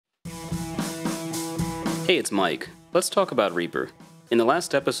Hey, it's Mike. Let's talk about Reaper. In the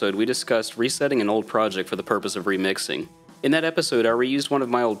last episode, we discussed resetting an old project for the purpose of remixing. In that episode, I reused one of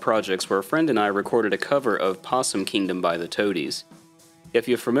my old projects where a friend and I recorded a cover of Possum Kingdom by the Toadies. If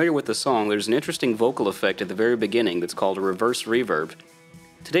you're familiar with the song, there's an interesting vocal effect at the very beginning that's called a reverse reverb.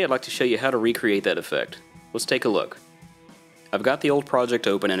 Today I'd like to show you how to recreate that effect. Let's take a look. I've got the old project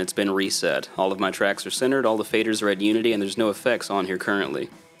open and it's been reset. All of my tracks are centered, all the faders are at unity, and there's no effects on here currently.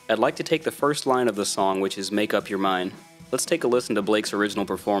 I'd like to take the first line of the song, which is Make Up Your Mind. Let's take a listen to Blake's original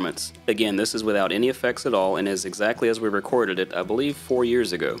performance. Again, this is without any effects at all and is exactly as we recorded it, I believe, 4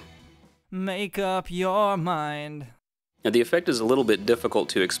 years ago. Make up your mind. Now the effect is a little bit difficult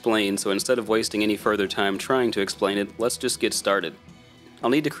to explain, so instead of wasting any further time trying to explain it, let's just get started. I'll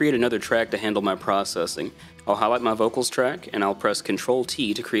need to create another track to handle my processing. I'll highlight my vocals track, and I'll press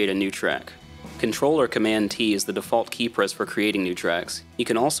Ctrl-T to create a new track. Control or Command-T is the default key press for creating new tracks. You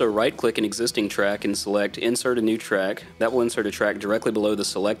can also right-click an existing track and select Insert a New Track. That will insert a track directly below the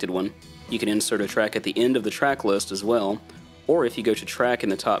selected one. You can insert a track at the end of the track list as well, or if you go to Track in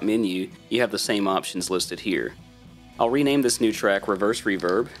the top menu, you have the same options listed here. I'll rename this new track Reverse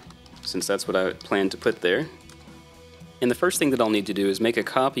Reverb, since that's what I plan to put there. And the first thing that I'll need to do is make a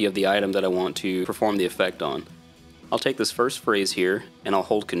copy of the item that I want to perform the effect on. I'll take this first phrase here, and I'll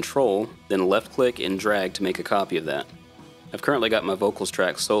hold Control, then left-click and drag to make a copy of that. I've currently got my vocals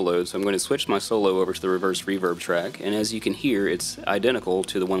track soloed, so I'm going to switch my solo over to the reverse reverb track, and as you can hear, it's identical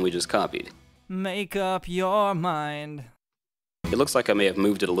to the one we just copied. Make up your mind. It looks like I may have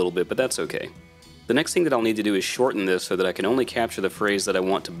moved it a little bit, but that's okay. The next thing that I'll need to do is shorten this so that I can only capture the phrase that I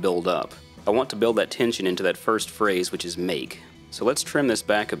want to build up. I want to build that tension into that first phrase, which is make. So let's trim this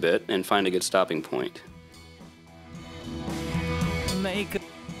back a bit and find a good stopping point.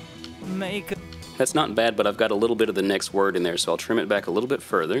 Make. That's not bad, but I've got a little bit of the next word in there, so I'll trim it back a little bit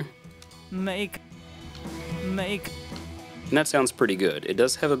further. Make. And that sounds pretty good. It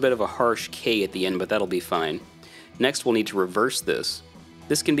does have a bit of a harsh K at the end, but that'll be fine. Next, we'll need to reverse this.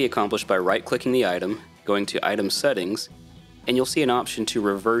 This can be accomplished by right-clicking the item, going to Item Settings, and you'll see an option to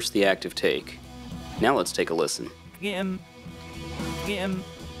reverse the active take. Now let's take a listen.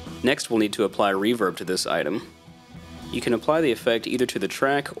 Next, we'll need to apply reverb to this item. You can apply the effect either to the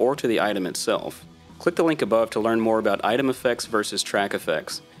track or to the item itself. Click the link above to learn more about item effects versus track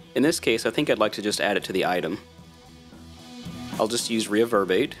effects. In this case, I think I'd like to just add it to the item. I'll just use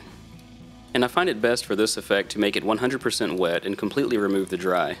Reverbate, and I find it best for this effect to make it 100% wet and completely remove the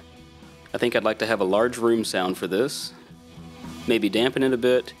dry. I think I'd like to have a large room sound for this, maybe dampen it a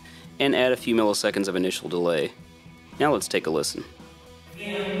bit, and add a few milliseconds of initial delay. Now let's take a listen.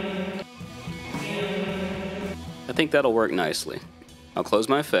 I think that'll work nicely. I'll close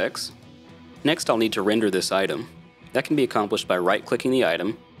my effects. Next, I'll need to render this item. That can be accomplished by right-clicking the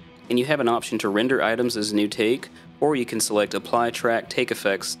item, and you have an option to render items as new take, or you can select Apply Track Take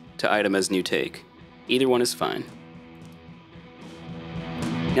Effects to Item as New Take. Either one is fine.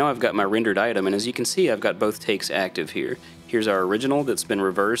 Now I've got my rendered item, and as you can see, I've got both takes active here. Here's our original that's been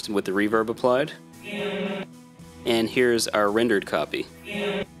reversed with the reverb applied, and here's our rendered copy.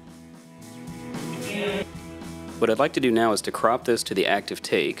 What I'd like to do now is to crop this to the active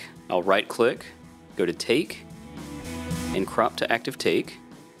take. I'll right-click, go to Take, and crop to active take,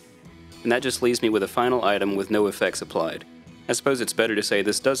 and that just leaves me with a final item with no effects applied. I suppose it's better to say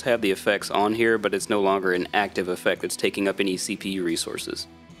this does have the effects on here, but it's no longer an active effect that's taking up any CPU resources.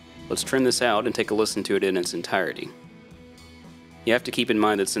 Let's trim this out and take a listen to it in its entirety. You have to keep in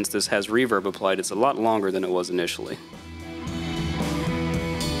mind that since this has reverb applied, it's a lot longer than it was initially.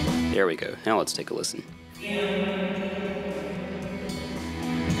 There we go. Now let's take a listen.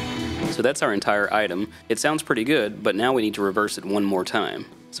 So that's our entire item. It sounds pretty good, but now we need to reverse it one more time.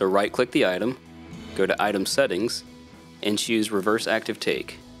 So right-click the item, go to Item Settings, and choose Reverse Active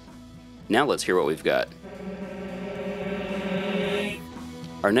Take. Now let's hear what we've got.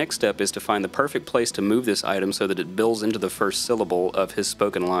 Our next step is to find the perfect place to move this item so that it builds into the first syllable of his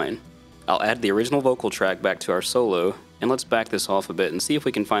spoken line. I'll add the original vocal track back to our solo, and let's back this off a bit and see if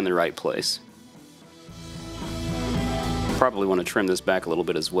we can find the right place. Probably want to trim this back a little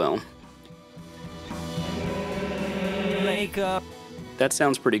bit as well. That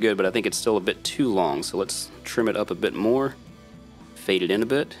sounds pretty good, but I think it's still a bit too long, so let's trim it up a bit more, fade it in a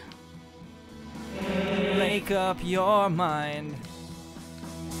bit. Make up your mind.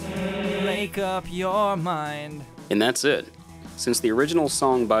 Make up your mind. And that's it. Since the original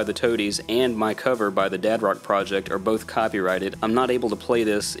song by the Toadies and my cover by the Dad Rock Project are both copyrighted, I'm not able to play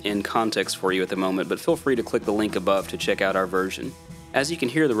this in context for you at the moment, but feel free to click the link above to check out our version. As you can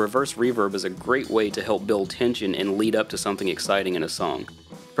hear, the reverse reverb is a great way to help build tension and lead up to something exciting in a song.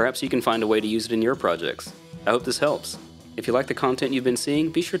 Perhaps you can find a way to use it in your projects. I hope this helps. If you like the content you've been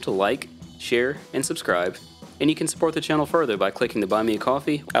seeing, be sure to like, share, and subscribe. And you can support the channel further by clicking the Buy Me a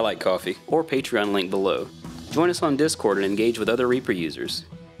Coffee, I like coffee, or Patreon link below. Join us on Discord and engage with other Reaper users.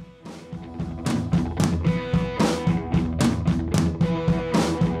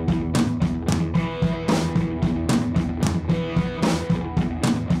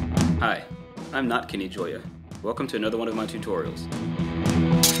 Hi, I'm not Kenny Joya. Welcome to another one of my tutorials.